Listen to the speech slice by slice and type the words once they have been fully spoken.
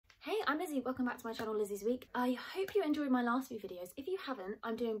I'm Lizzie, welcome back to my channel Lizzie's Week. I hope you enjoyed my last few videos. If you haven't,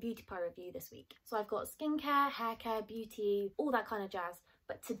 I'm doing beauty pie review this week. So I've got skincare, hair care, beauty, all that kind of jazz.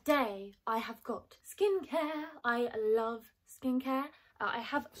 But today I have got skincare. I love skincare. I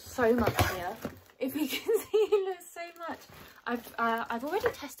have so much here. If you can see, there's so much. I've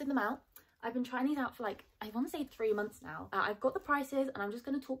already tested them out. I've been trying these out for like, I want to say 3 months now. I've got the prices and I'm just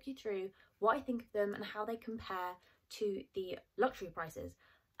going to talk you through what I think of them and how they compare to the luxury prices.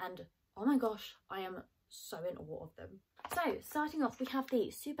 And oh my gosh, I am so in awe of them. So starting off, we have the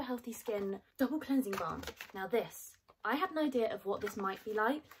Super Healthy Skin Double Cleansing Balm. Now this, I had an idea of what this might be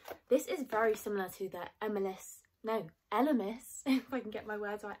like. This is very similar to the Elemis, if I can get my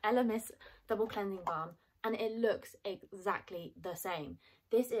words right, Elemis Double Cleansing Balm. And it looks exactly the same.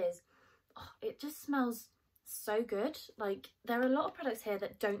 This is, oh, it just smells so good. Like, there are a lot of products here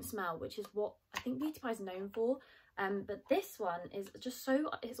that don't smell, which is what I think Beauty Pie is known for. But this one is just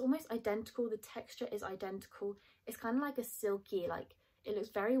so, it's almost identical. The texture is identical. It's kind of like a silky, like, it looks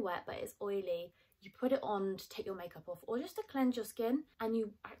very wet, but it's oily. You put it on to take your makeup off or just to cleanse your skin, and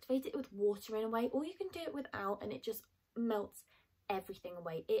you activate it with water in a way, or you can do it without, and it just melts everything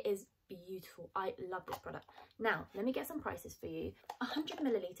away. It is beautiful. I love this product. Now, let me get some prices for you. 100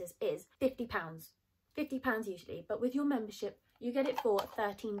 millilitres is £50. £50 usually, but with your membership, you get it for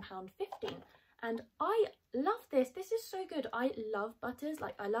 £13.15. And I love this. This is so good. I love butters.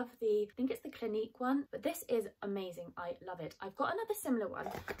 Like, I love I think it's the Clinique one, but this is amazing. I love it. I've got another similar one.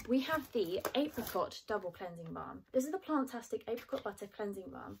 We have the Apricot Double Cleansing Balm. This is the Plantastic Apricot Butter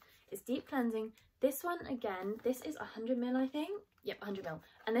Cleansing Balm. It's deep cleansing. This one, again, this is 100ml, I think. Yep, 100ml.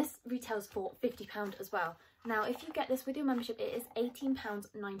 And this retails for £50 as well. Now, if you get this with your membership, it is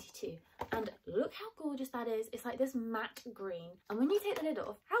 £18.92. And look how gorgeous that is. It's like this matte green. And when you take the lid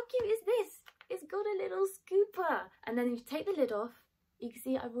off, how cute is this? It's got a little scooper. And then you take the lid off. You can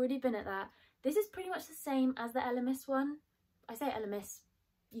see I've already been at that. This is pretty much the same as the Elemis one. I say Elemis,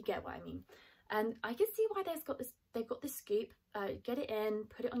 you get what I mean. And I can see why they've got this scoop. Get it in,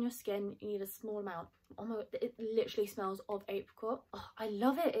 put it on your skin. You need a small amount. Oh my god, it literally smells of apricot. Oh, I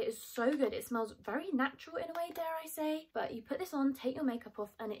love it. It is so good. It smells very natural in a way, dare I say. But you put this on, take your makeup off,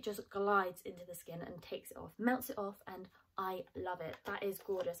 and it just glides into the skin and takes it off, melts it off, and I love it. That is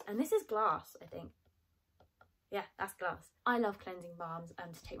gorgeous. And this is glass, I think. Yeah, that's glass. I love cleansing balms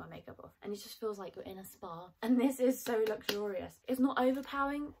and to take my makeup off, and it just feels like you're in a spa. And this is so luxurious. It's not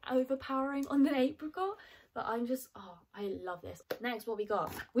overpowering on the apricot, but I'm just, oh, I love this. Next, what we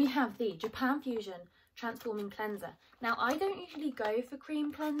got? We have the Japan Fusion Transforming Cleanser. Now, I don't usually go for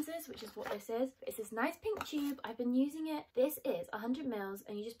cream cleansers, which is what this is. It's this nice pink tube. I've been using it. This is 100ml,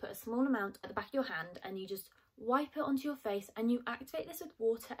 and you just put a small amount at the back of your hand, and you just wipe it onto your face, and you activate this with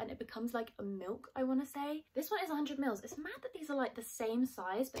water, and it becomes like a milk, I want to say. This one is 100ml. It's mad that these are like the same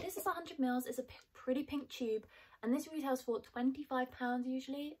size, but this is 100ml. It's a pretty pink tube, and this retails for £25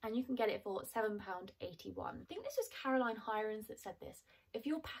 usually, and you can get it for £7.81. I think this was Caroline Hirons that said this. If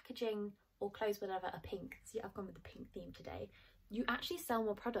you're packaging or clothes, whatever, are pink, see, I've gone with the pink theme today, you actually sell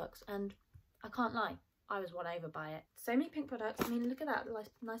more products, and I can't lie, I was won over by it. So many pink products. I mean, look at that,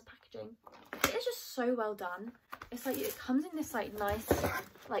 nice packaging. It is just so well done. It's like, it comes in this like nice,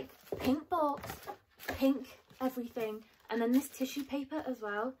 like pink box, pink everything, and then this tissue paper as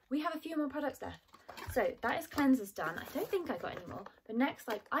well. We have a few more products left. So that is cleansers done. I don't think I got any more. But next,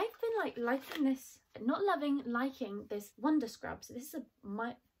 like, I've been like liking this, liking this Wonder Scrub. So this is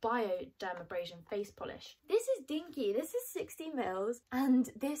my biodermabrasion face polish. This is dinky. This is 60ml,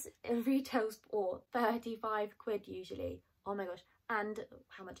 and this retails for 35 quid usually. Oh my gosh. And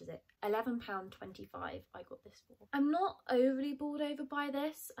how much is it? £11.25 I got this for. I'm not overly bowled over by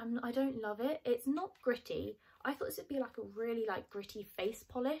this. I don't love it. It's not gritty. I thought this would be like a really like gritty face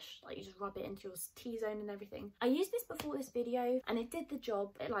polish. Like, you just rub it into your T-zone and everything. I used this before this video, and it did the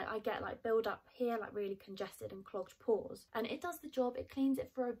job. I get like build up here, like really congested and clogged pores. And it does the job. It cleans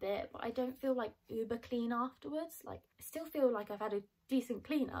it for a bit, but I don't feel like uber clean afterwards. Like, I still feel like I've had a decent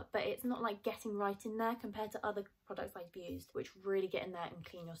cleanup, but it's not like getting right in there compared to other products I've used, which really get in there and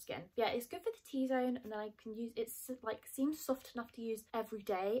clean your skin. Yeah, it's good for the T-zone, and then I can use it's like seems soft enough to use every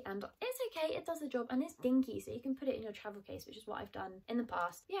day, and it's okay. It does the job, and it's dinky, so you can put it in your travel case, which is what I've done in the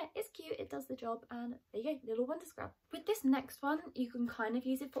past. Yeah, it's cute. It does the job, and there you go, little Wonder Scrub. With this next one, you can kind of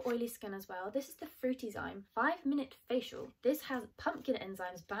use it for oily skin as well. This is the Fruity Zyme 5-minute facial. This has pumpkin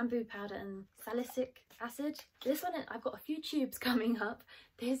enzymes, bamboo powder, and salicylic acid. This one, I've got a few tubes coming up.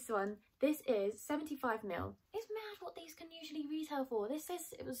 This is 75ml. It's mad what these can usually retail for. This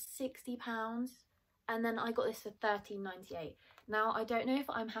says it was £60, and then I got this for £13.98. Now, I don't know if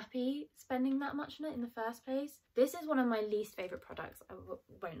I'm happy spending that much on it in the first place. This is one of my least favourite products, I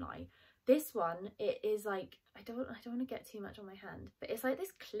won't lie. This one, it is like, I don't want to get too much on my hand, but it's like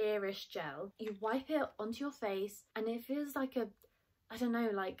this clearish gel. You wipe it onto your face and it feels like I don't know,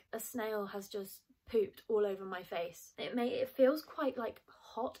 like a snail has just pooped all over my face. It feels quite like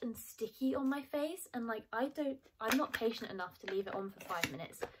hot and sticky on my face, and like I'm not patient enough to leave it on for 5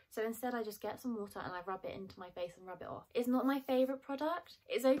 minutes. So instead I just get some water and I rub it into my face and rub it off. It's not my favourite product.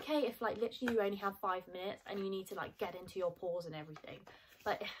 It's okay if like literally you only have 5 minutes and you need to like get into your pores and everything.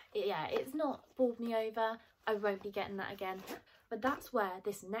 But yeah, it's not bowled me over. I won't be getting that again. But that's where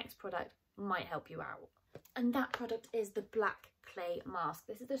this next product might help you out. And that product is the Black Clay Mask.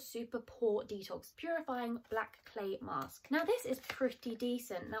 This is the Super Pore Detox Purifying Black Clay Mask. Now this is pretty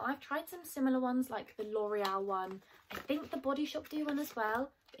decent. Now I've tried some similar ones like the L'Oreal one. I think the Body Shop do one as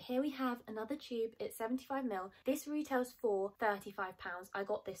well. But here we have another tube. It's 75ml. This retails for £35. I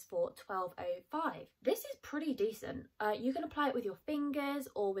got this for £12.05. This is pretty decent. You can apply it with your fingers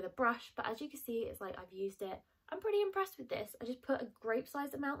or with a brush, but as you can see, it's like I've used it. I'm pretty impressed with this. I just put a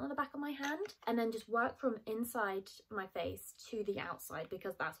grape-sized amount on the back of my hand and then just work from inside my face to the outside,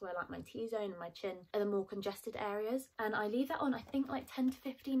 because that's where like my T-zone and my chin are the more congested areas. And I leave that on, I think, like 10 to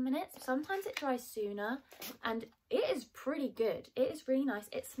 15 minutes. Sometimes it dries sooner, and it is pretty good. It is really nice.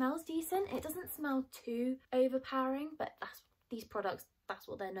 It smells decent. It doesn't smell too overpowering, but these products, that's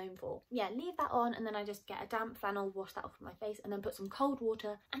what they're known for. Yeah, leave that on and then I just get a damp flannel, wash that off with my face and then put some cold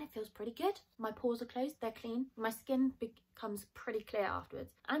water, and it feels pretty good. My pores are closed, they're clean. My skin becomes pretty clear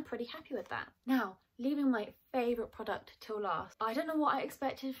afterwards. I'm pretty happy with that. Now, leaving my favourite product till last. I don't know what I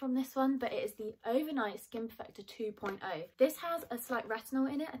expected from this one, but it is the Overnight Skin Perfector 2.0. This has a slight retinol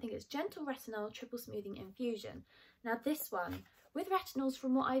in it. I think it's Gentle Retinol Triple Smoothing Infusion. Now this one, with retinols,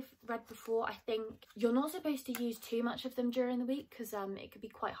 from what I've read before, I think you're not supposed to use too much of them during the week because it could be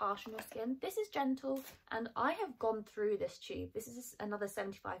quite harsh on your skin. This is gentle, and I have gone through this tube. This is another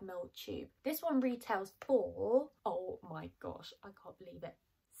 75ml tube. This one retails for, oh my gosh, I can't believe it,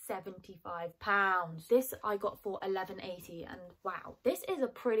 £75. This I got for £11.80, and wow, this is a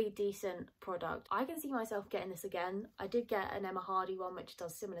pretty decent product. I can see myself getting this again. I did get an Emma Hardy one which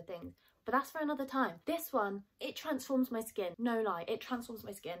does similar things, but that's for another time. This one, it transforms my skin. No lie, it transforms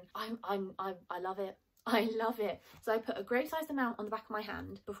my skin. I love it. I love it. So I put a grape-sized amount on the back of my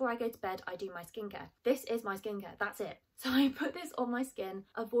hand. Before I go to bed, I do my skincare. This is my skincare, that's it. So I put this on my skin,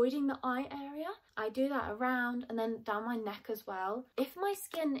 avoiding the eye area. I do that around and then down my neck as well. If my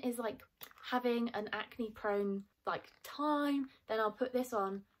skin is like having an acne prone like time, then I'll put this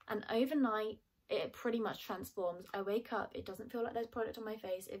on, and overnight it pretty much transforms. I wake up, it doesn't feel like there's product on my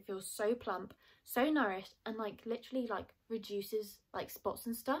face. It feels so plump, so nourished, and like literally like reduces like spots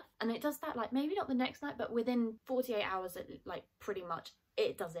and stuff. And it does that like maybe not the next night, but within 48 hours, it like pretty much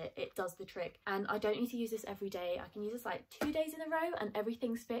it does the trick. And I don't need to use this every day. I can use this like 2 days in a row and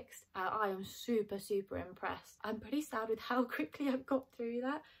everything's fixed. I am super impressed. I'm pretty sad with how quickly I've got through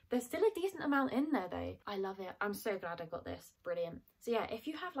that. There's still a decent amount in there though. I love it. I'm so glad I got this. Brilliant. So yeah, if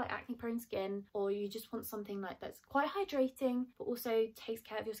you have like acne prone skin, or you just want something like that's quite hydrating but also takes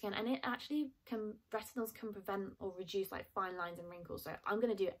care of your skin, and it actually can, retinols can prevent or reduce like fine lines and wrinkles, so I'm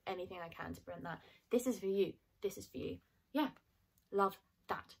gonna do anything I can to prevent that. This is for you. This is for you. Yeah, love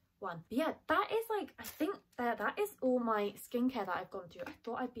that one. But yeah, that is like, I think that is all my skincare that I've gone through. I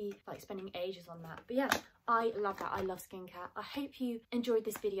thought I'd be like spending ages on that, but yeah, I love that. I love skincare. I hope you enjoyed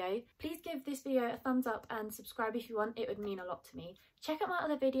this video. Please give this video a thumbs up and subscribe if you want. It would mean a lot to me. Check out my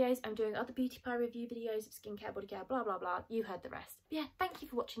other videos. I'm doing other beauty pie review videos, skincare, body care, blah blah blah. You heard the rest. But yeah, thank you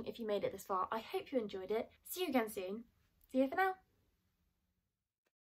for watching if you made it this far. I hope you enjoyed it. See you again soon. See you for now.